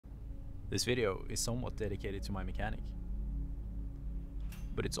This video is somewhat dedicated to my mechanic,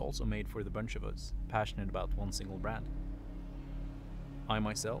 but it's also made for the bunch of us passionate about one single brand. I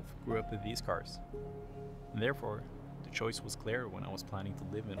myself grew up with these cars, and therefore the choice was clear when I was planning to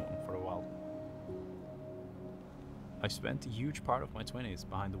live in one for a while. I spent a huge part of my 20s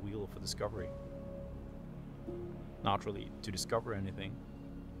behind the wheel of a Discovery. Not really to discover anything,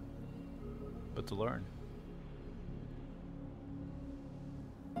 but to learn.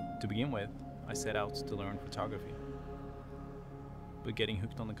 To begin with, I set out to learn photography. But getting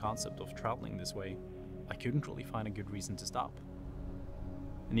hooked on the concept of traveling this way, I couldn't really find a good reason to stop.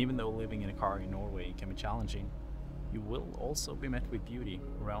 And even though living in a car in Norway can be challenging, you will also be met with beauty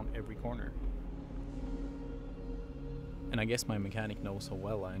around every corner. And I guess my mechanic knows how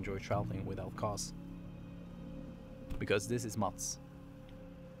well I enjoy traveling without cause. Because this is Mats.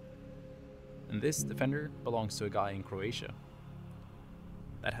 And this Defender belongs to a guy in Croatia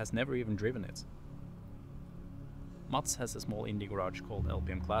that has never even driven it. Mats has a small indie garage called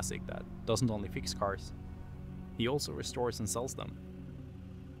LPM Classic that doesn't only fix cars, he also restores and sells them.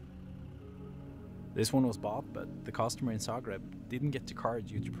 This one was bought, but the customer in Zagreb didn't get the car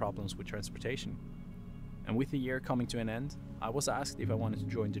due to problems with transportation. And with the year coming to an end, I was asked if I wanted to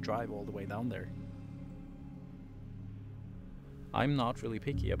join the drive all the way down there. I'm not really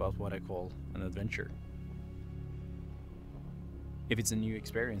picky about what I call an adventure. If it's a new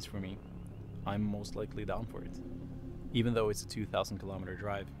experience for me, I'm most likely down for it. Even though it's a 2,000-kilometer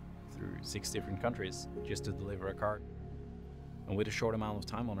drive through 6 different countries just to deliver a car. And with a short amount of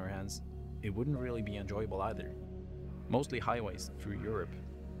time on our hands, it wouldn't really be enjoyable either. Mostly highways through Europe,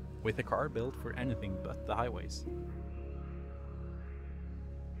 with a car built for anything but the highways.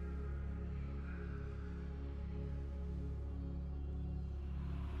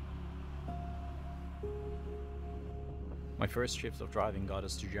 My first shift of driving got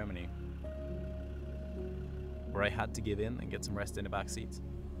us to Germany, where I had to give in and get some rest in the back seat.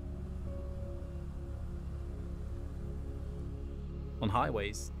 On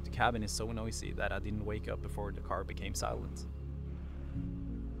highways, the cabin is so noisy that I didn't wake up before the car became silent.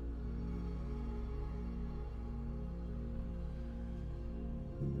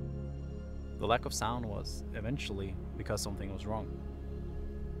 The lack of sound was, eventually, because something was wrong.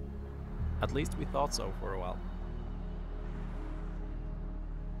 At least we thought so for a while.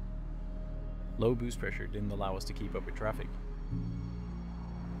 Low boost pressure didn't allow us to keep up with traffic.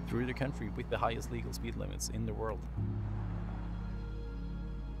 Through the country with the highest legal speed limits in the world.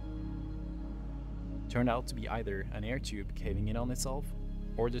 Turned out to be either an air tube caving in on itself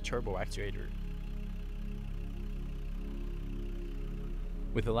or the turbo actuator.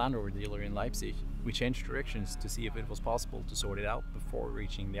 With the Land Rover dealer in Leipzig, we changed directions to see if it was possible to sort it out before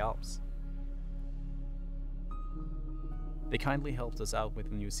reaching the Alps. They kindly helped us out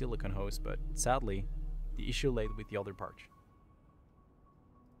with a new silicone hose, but sadly, the issue lay with the other part.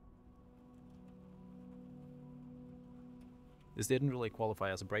 This didn't really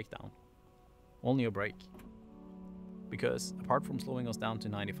qualify as a breakdown, only a break. Because apart from slowing us down to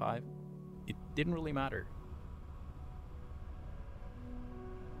 95, it didn't really matter.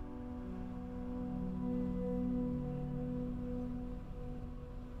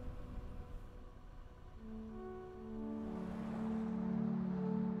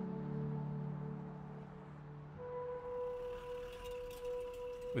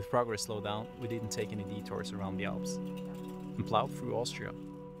 With progress slowed down, we didn't take any detours around the Alps, and plowed through Austria,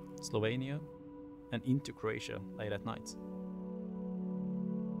 Slovenia, and into Croatia late at night.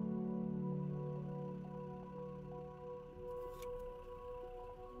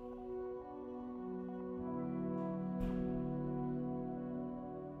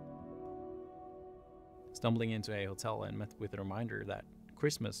 Stumbling into a hotel and met with a reminder that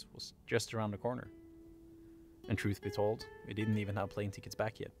Christmas was just around the corner. And truth be told, we didn't even have plane tickets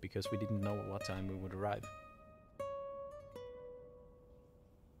back yet because we didn't know at what time we would arrive.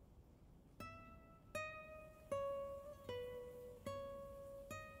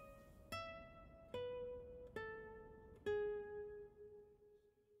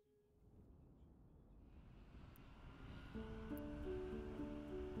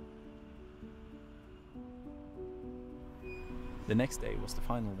 The next day was the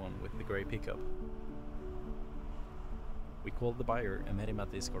final one with the grey pickup. We called the buyer and met him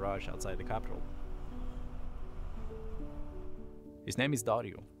at his garage outside the capital. His name is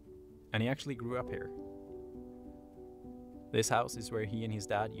Dario, and he actually grew up here. This house is where he and his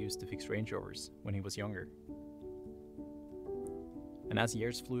dad used to fix Range Rovers when he was younger. And as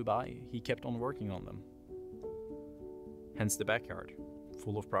years flew by, he kept on working on them. Hence the backyard,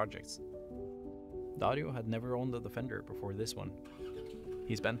 full of projects. Dario had never owned a Defender before this one,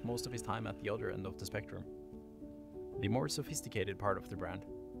 he spent most of his time at the other end of the spectrum, the more sophisticated part of the brand.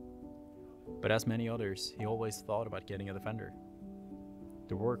 But as many others, he always thought about getting a Defender,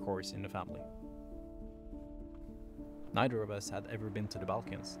 the workhorse in the family. Neither of us had ever been to the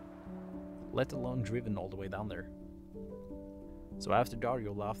Balkans, let alone driven all the way down there. So after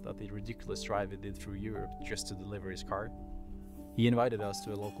Dario laughed at the ridiculous drive he did through Europe just to deliver his car, he invited us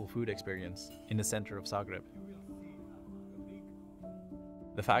to a local food experience in the center of Zagreb.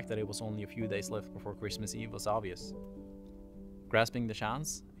 The fact that it was only a few days left before Christmas Eve was obvious. Grasping the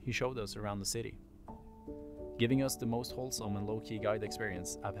chance, he showed us around the city, giving us the most wholesome and low-key guide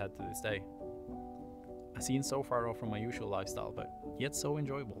experience I've had to this day. A scene so far off from my usual lifestyle, but yet so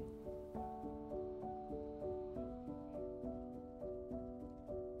enjoyable.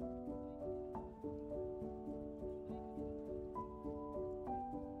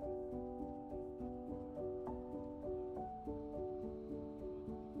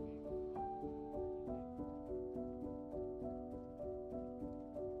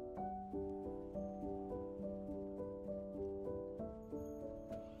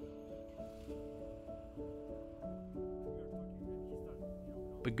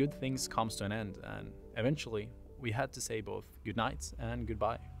 But good things comes to an end, and eventually we had to say both goodnight and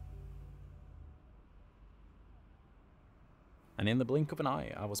goodbye. And in the blink of an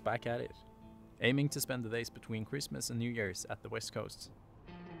eye, I was back at it, aiming to spend the days between Christmas and New Year's at the West Coast.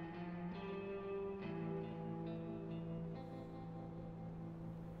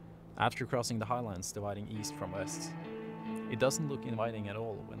 After crossing the highlands dividing east from west, it doesn't look inviting at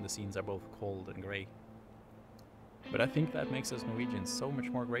all when the scenes are both cold and grey. But I think that makes us Norwegians so much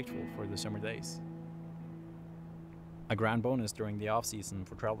more grateful for the summer days. A grand bonus during the off-season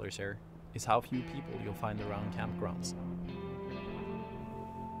for travelers here is how few people you'll find around campgrounds.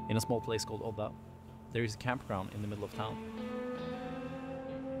 In a small place called Odda, there is a campground in the middle of town.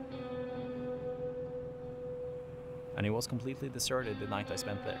 And it was completely deserted the night I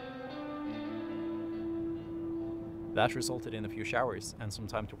spent there. That resulted in a few showers and some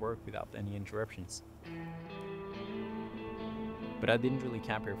time to work without any interruptions. But I didn't really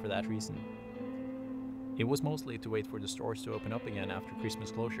camp here for that reason. It was mostly to wait for the stores to open up again after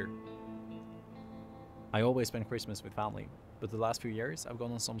Christmas closure. I always spend Christmas with family, but the last few years I've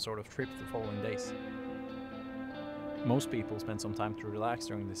gone on some sort of trip the following days. Most people spend some time to relax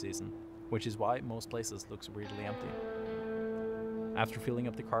during the season, which is why most places look so weirdly empty. After filling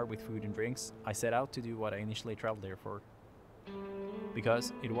up the car with food and drinks, I set out to do what I initially traveled there for.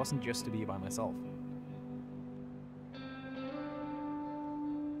 Because it wasn't just to be by myself.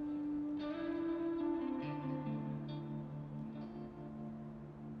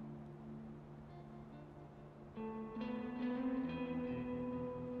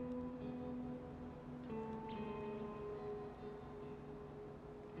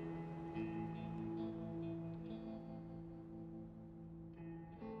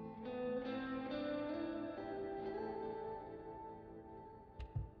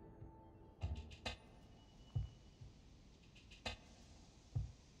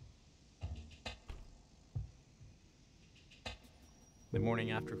 The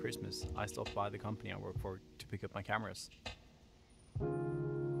morning after Christmas, I stopped by the company I work for to pick up my cameras.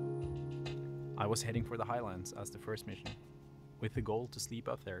 I was heading for the Highlands as the first mission, with the goal to sleep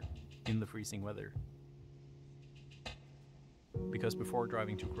up there in the freezing weather. Because before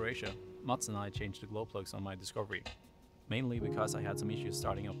driving to Croatia, Mats and I changed the glow plugs on my Discovery, mainly because I had some issues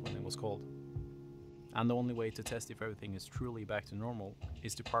starting up when it was cold. And the only way to test if everything is truly back to normal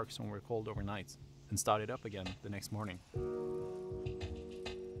is to park somewhere cold overnight and start it up again the next morning.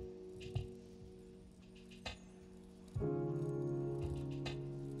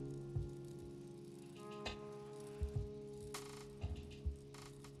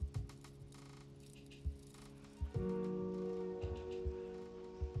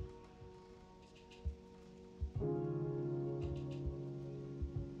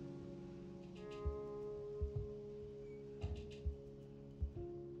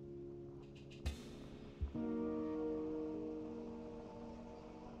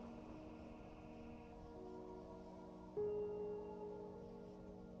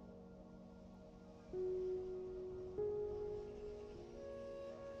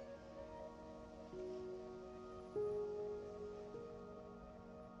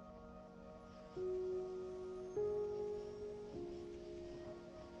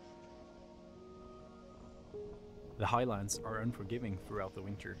 The Highlands are unforgiving throughout the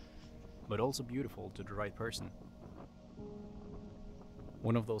winter, but also beautiful to the right person.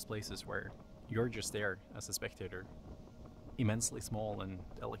 One of those places where you're just there as a spectator, immensely small and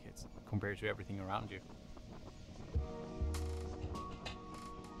delicate compared to everything around you.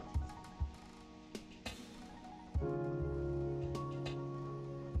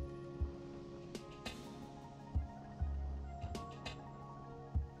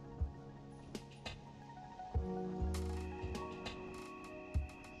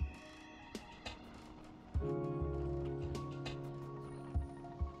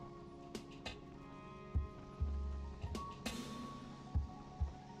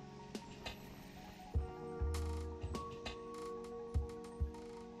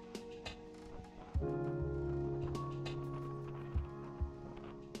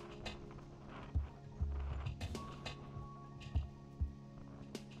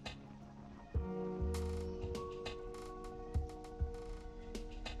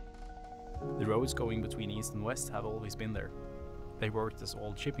 The roads going between east and west have always been there. They worked as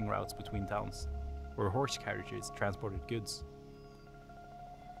old shipping routes between towns, where horse carriages transported goods.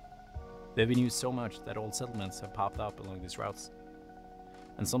 They've been used so much that old settlements have popped up along these routes,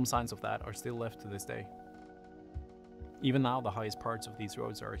 and some signs of that are still left to this day. Even now, the highest parts of these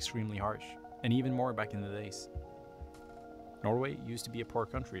roads are extremely harsh, and even more back in the days. Norway used to be a poor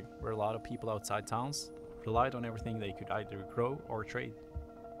country where a lot of people outside towns relied on everything they could either grow or trade.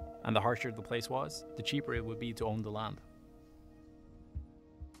 And the harsher the place was, the cheaper it would be to own the land.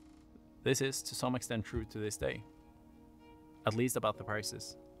 This is to some extent true to this day, at least about the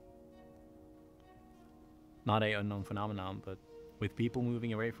prices. Not an unknown phenomenon, but with people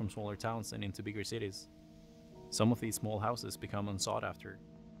moving away from smaller towns and into bigger cities, some of these small houses become unsought after,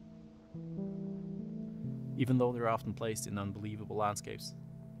 even though they're often placed in unbelievable landscapes.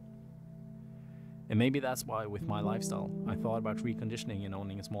 And maybe that's why, with my lifestyle, I thought about reconditioning and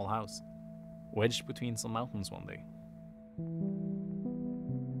owning a small house, wedged between some mountains one day.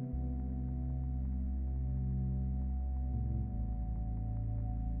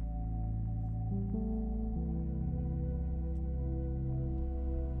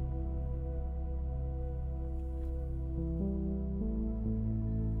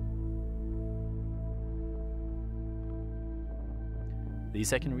 The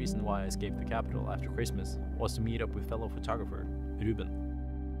second reason why I escaped the capital after Christmas was to meet up with fellow photographer,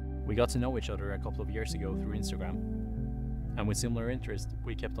 Ruben. We got to know each other a couple of years ago through Instagram, and with similar interest,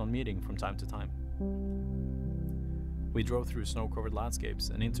 we kept on meeting from time to time. We drove through snow-covered landscapes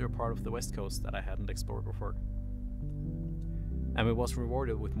and into a part of the west coast that I hadn't explored before. And we was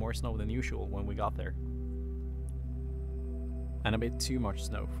rewarded with more snow than usual when we got there. And a bit too much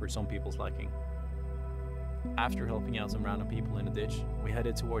snow for some people's liking. After helping out some random people in a ditch, we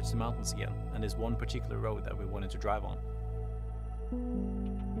headed towards the mountains again, and this one particular road that we wanted to drive on.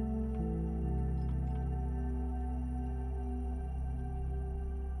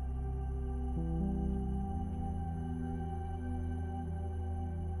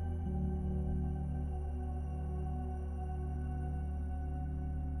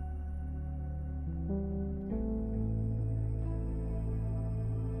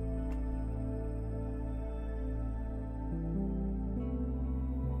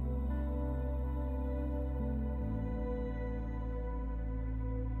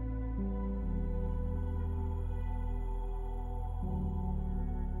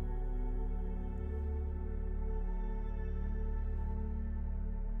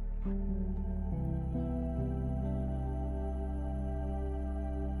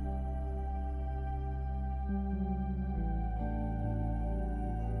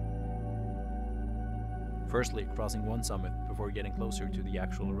 Firstly, crossing one summit before getting closer to the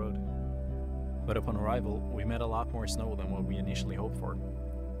actual road. But upon arrival, we met a lot more snow than what we initially hoped for.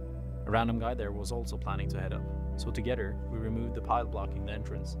 A random guy there was also planning to head up, so together we removed the pile blocking the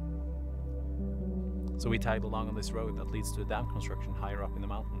entrance. So we tagged along on this road that leads to a dam construction higher up in the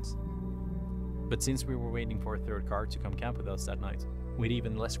mountains. But since we were waiting for a third car to come camp with us that night, with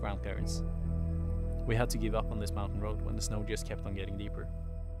even less ground clearance, we had to give up on this mountain road when the snow just kept on getting deeper.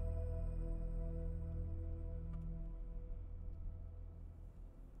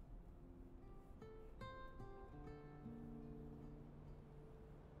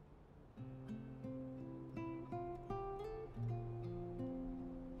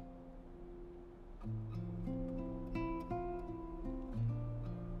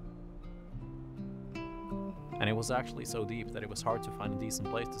 And it was actually so deep that it was hard to find a decent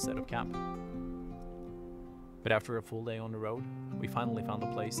place to set up camp. But after a full day on the road, we finally found a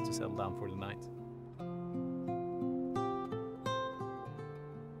place to settle down for the night.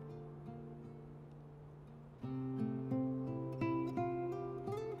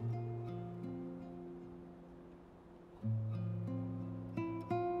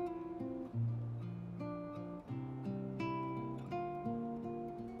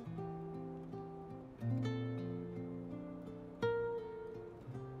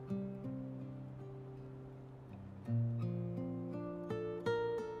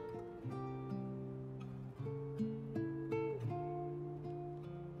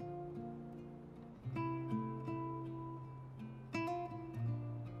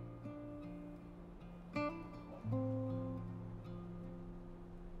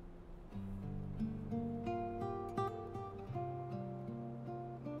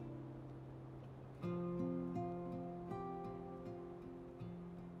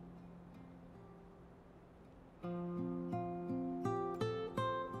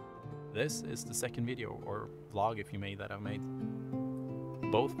 This is the second video, or vlog if you may, that I've made.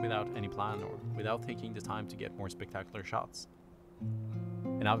 Both without any plan or without taking the time to get more spectacular shots.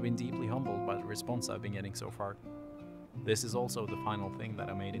 and I've been deeply humbled by the response I've been getting so far. This is also the final thing that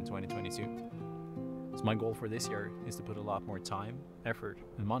I made in 2022. So my goal for this year is to put a lot more time, effort,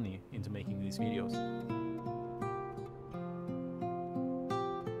 and money into making these videos.